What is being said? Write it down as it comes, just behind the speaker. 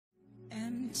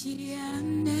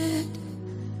empty-handed,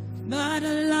 but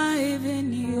alive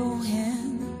in your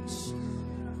hands.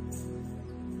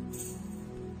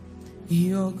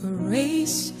 Your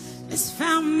grace has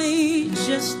found me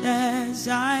just as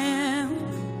I am,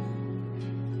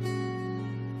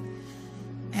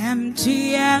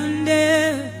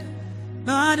 empty-handed,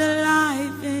 but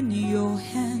alive in your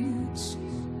hands.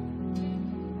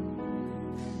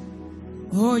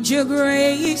 Lord, your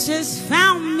grace has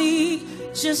found me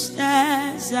just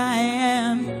as I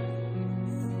am,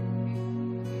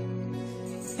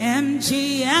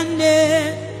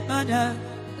 empty-handed, but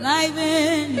alive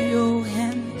in your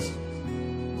hands.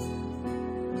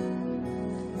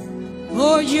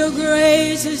 Lord, your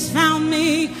grace has found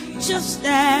me just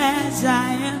as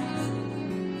I am,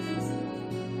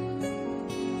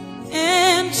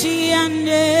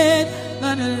 empty-handed,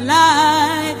 but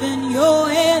alive in your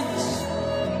hands.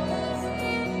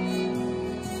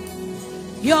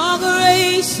 Your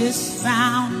grace has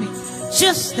found me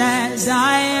just as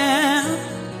I am,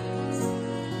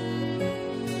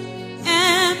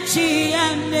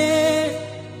 empty-handed,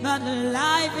 but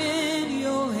alive in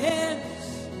your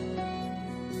hands.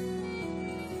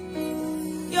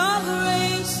 Your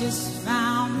grace has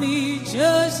found me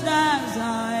just as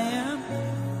I am,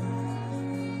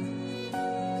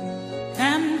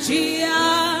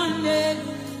 empty-handed,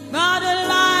 but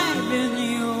alive in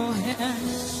your hands.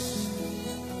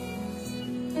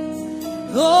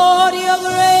 Lord, your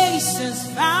grace has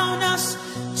found us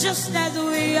just as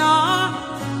we are,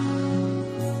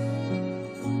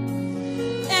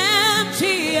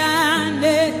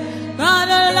 empty-handed, but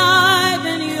alive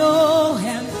in your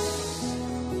hands.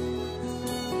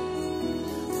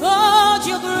 Lord,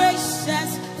 your grace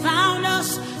has found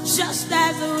us just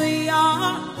as we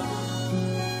are,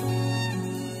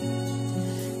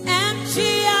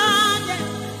 empty-handed,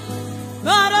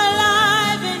 but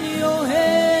alive in your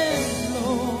hands,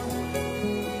 Lord.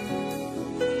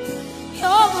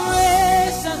 Your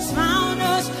grace has found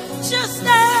us just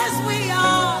as we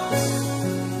are,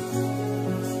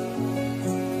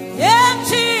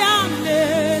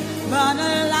 empty-handed, but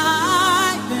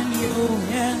alive in your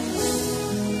hands.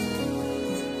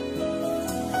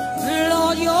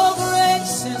 Lord, your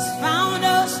grace has found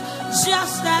us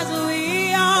just as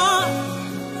we are,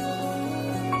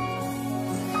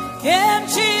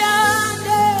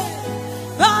 empty-handed,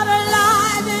 but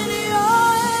alive in your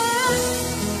hands.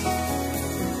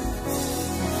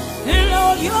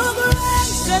 Lord, your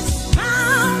grace has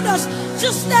found us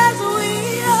just as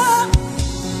we are,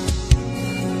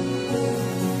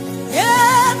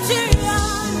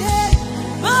 empty-handed,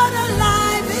 but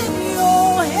alive in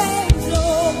your hands,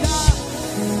 oh God.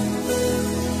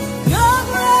 Your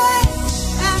grace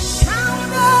has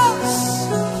found us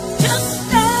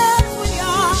just as we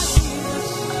are, Jesus.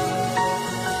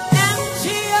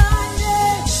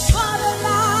 Empty-handed, but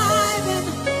alive in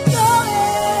your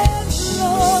hands,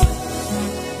 Lord.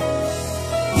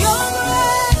 Your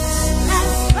grace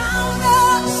has found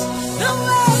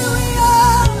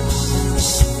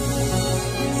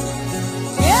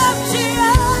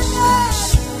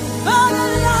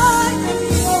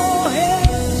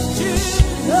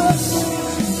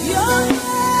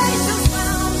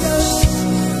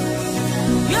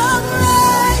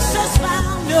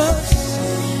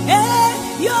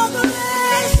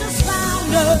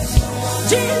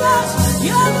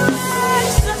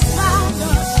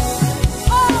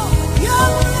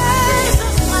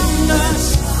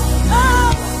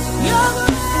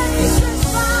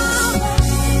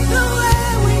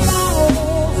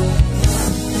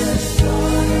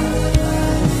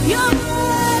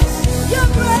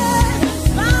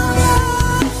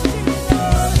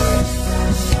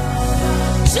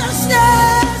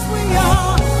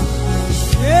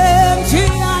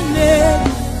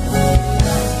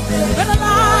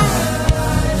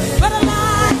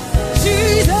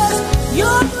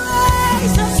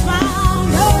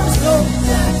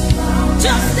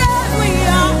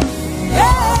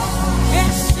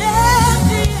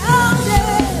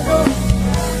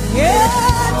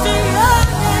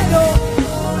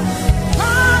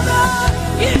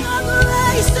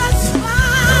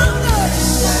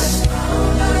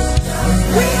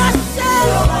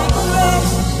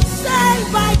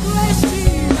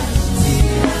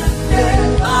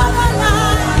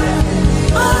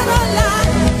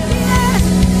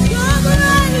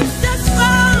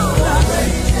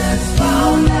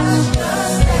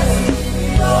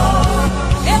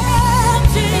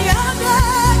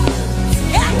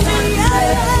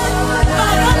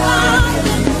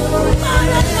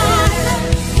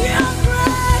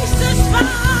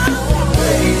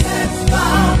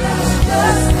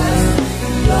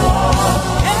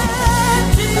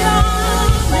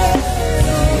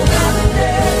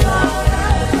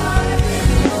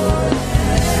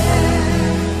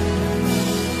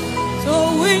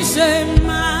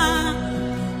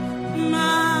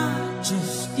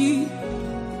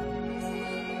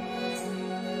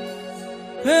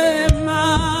Hey,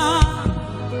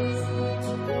 majesty.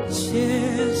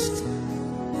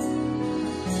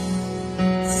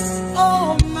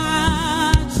 Oh,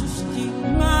 majesty,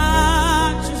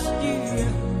 majesty.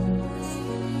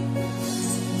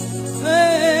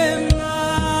 Hey,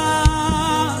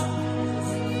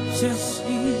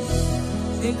 majesty.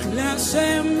 Declare,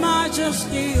 say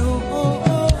majesty. Oh, oh,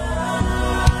 oh.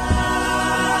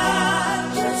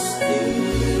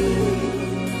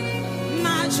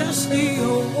 Majesty,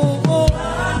 oh, oh, oh.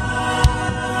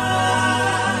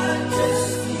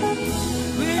 Majesty.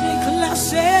 We declare,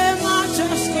 say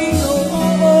majesty, oh,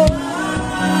 oh, oh.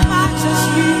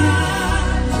 Majesty.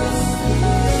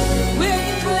 We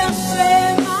declare, say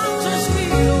majesty,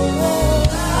 oh, oh.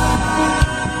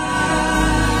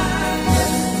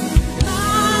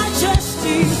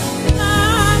 Majesty,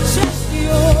 majesty,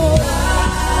 oh.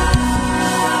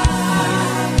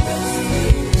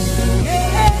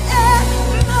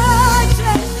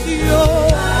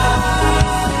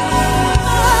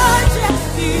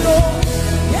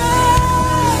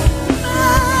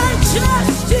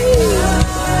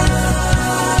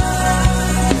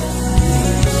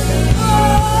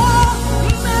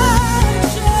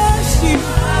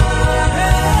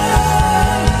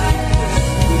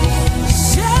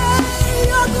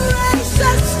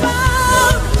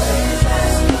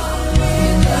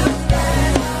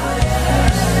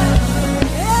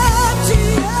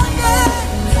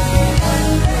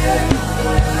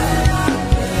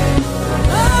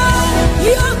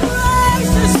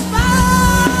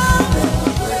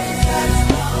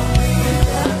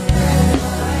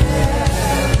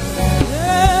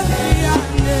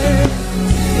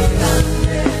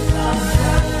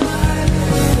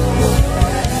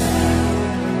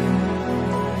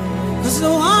 The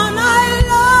one I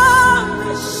love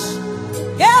is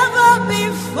ever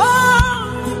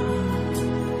before.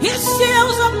 He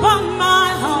seals upon my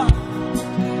heart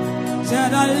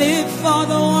that I live for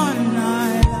the one I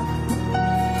love.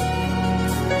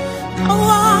 The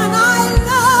one I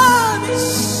love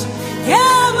is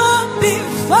ever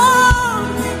before.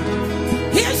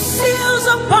 He seals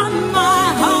upon my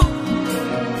heart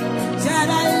that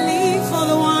I live for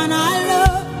the one I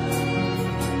love.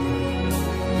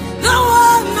 The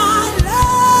one I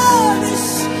love is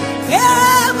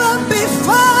ever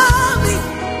before me.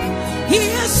 He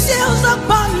seals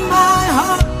upon my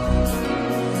heart.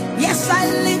 Yes, I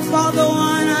live for the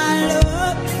one I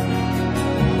love.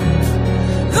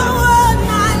 The one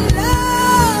I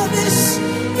love is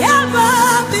ever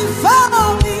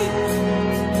before me.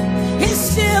 He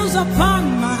seals upon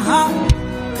my heart.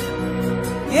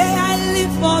 Yeah, I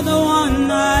live for the one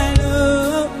I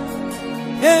love.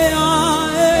 Yeah,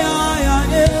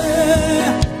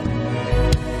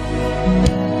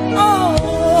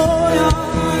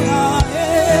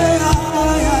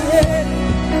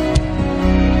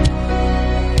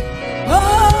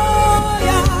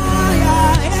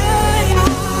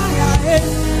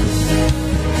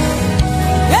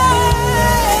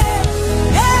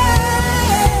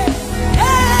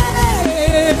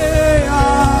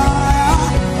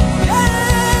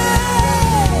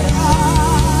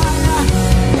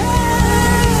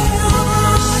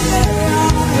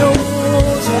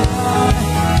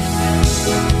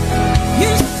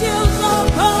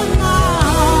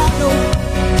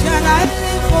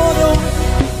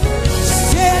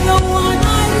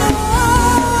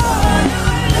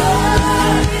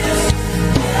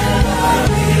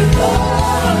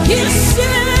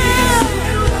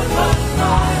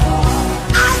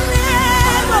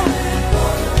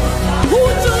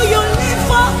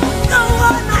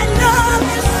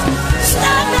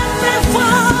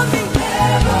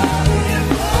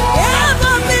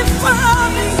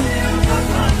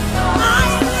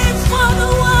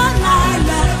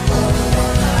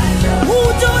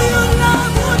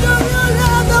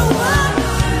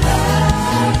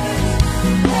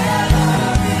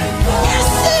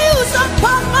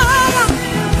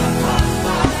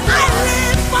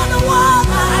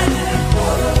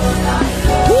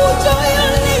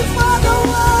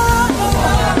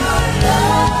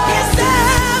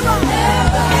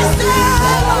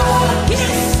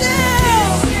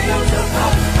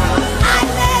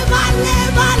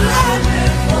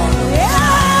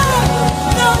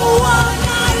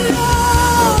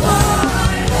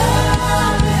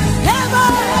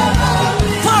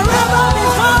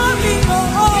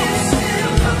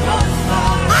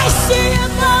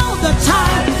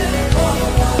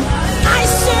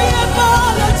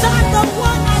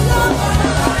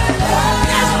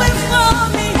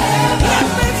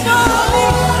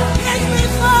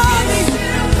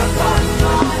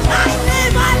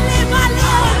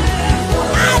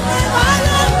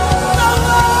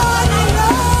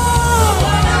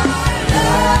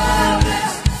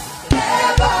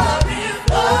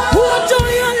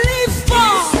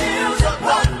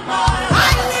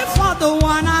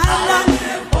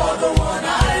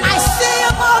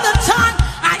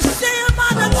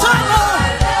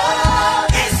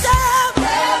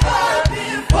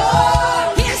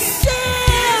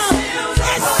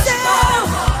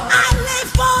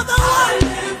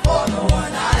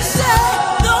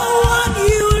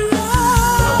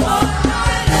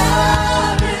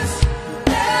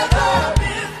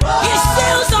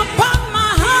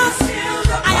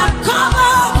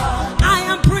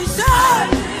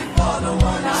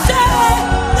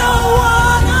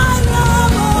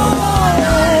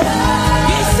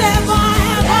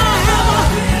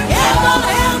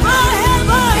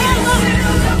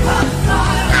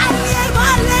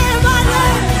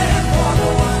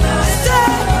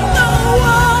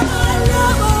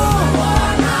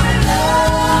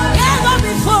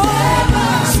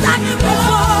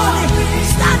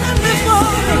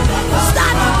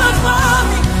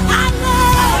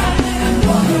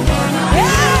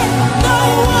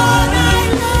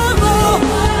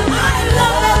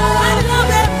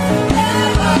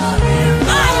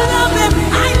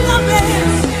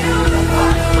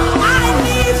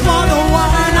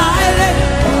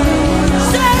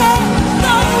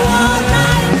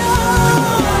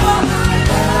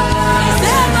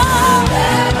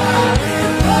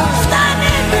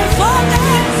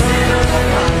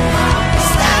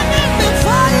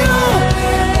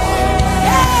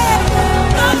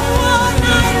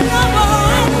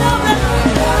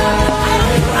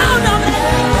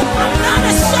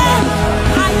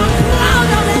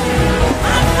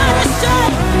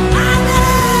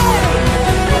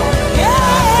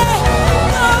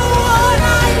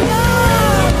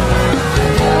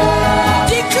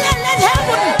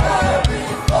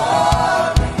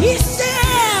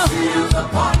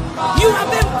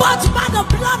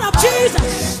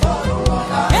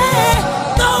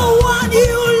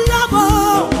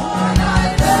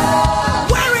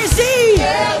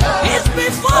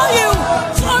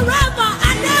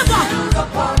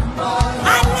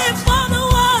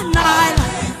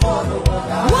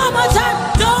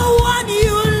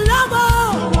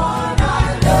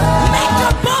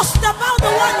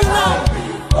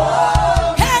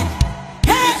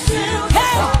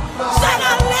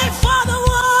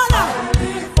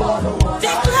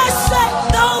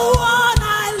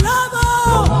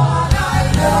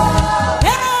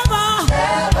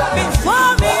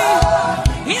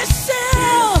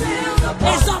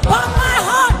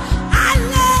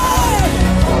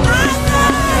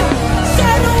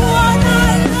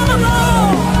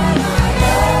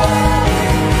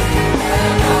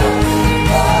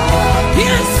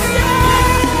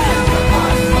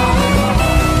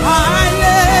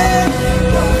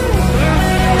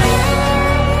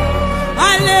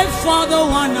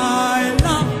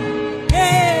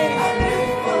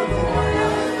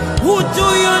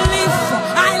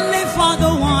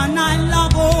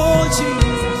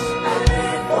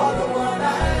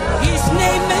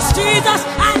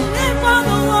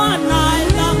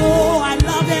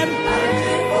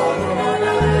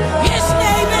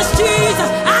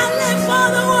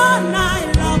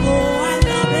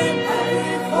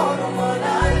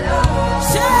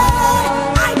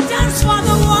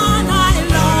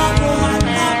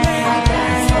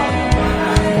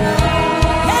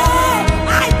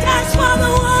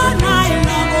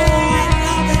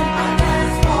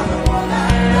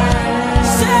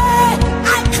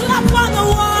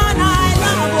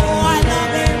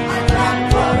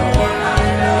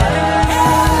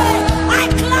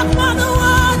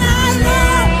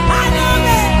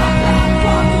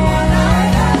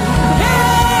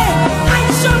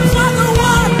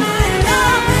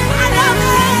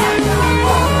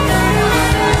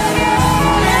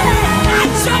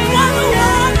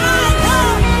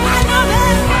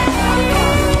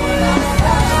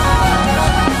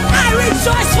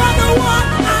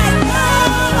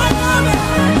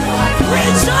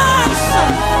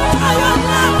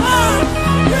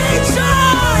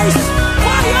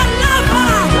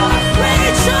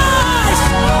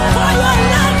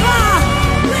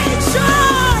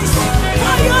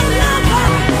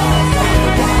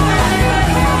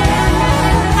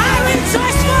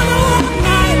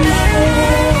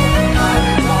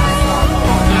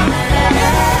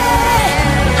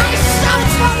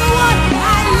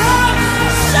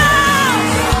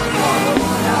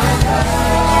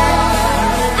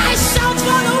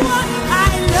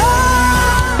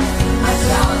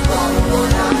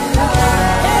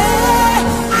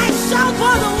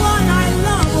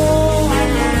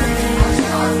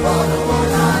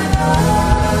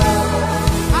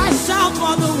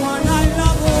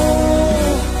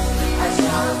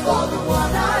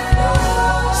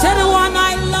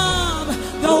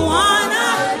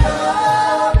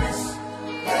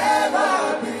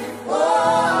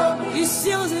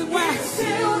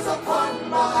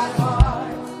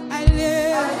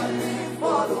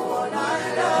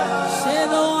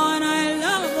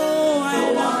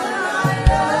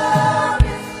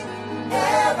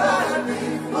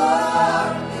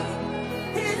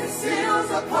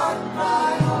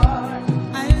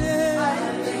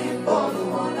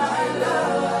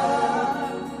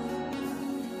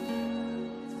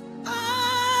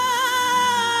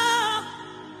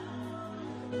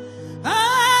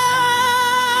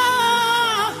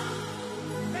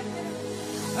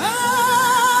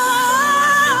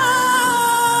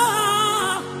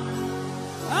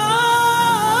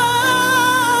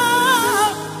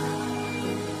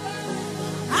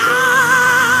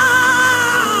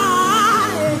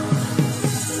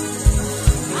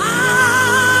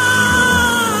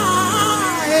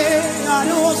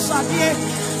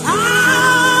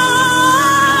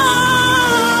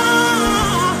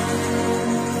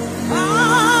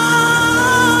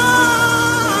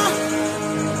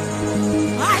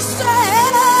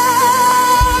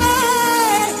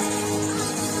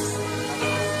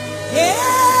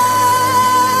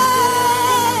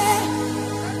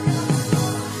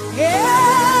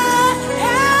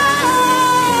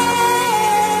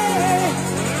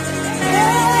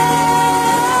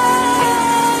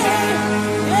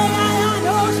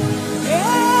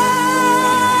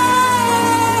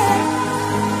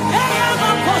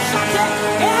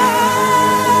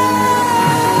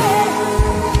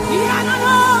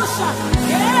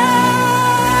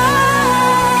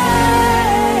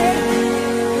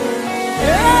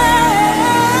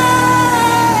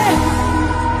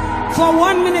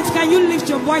 1 minute, can you lift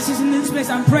your voices in this place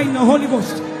and pray in the Holy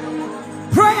Ghost?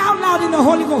 Pray out loud in the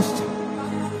Holy Ghost.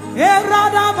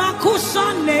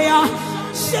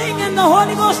 Sing in the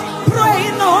Holy Ghost. Pray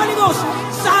in the Holy Ghost.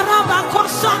 Zara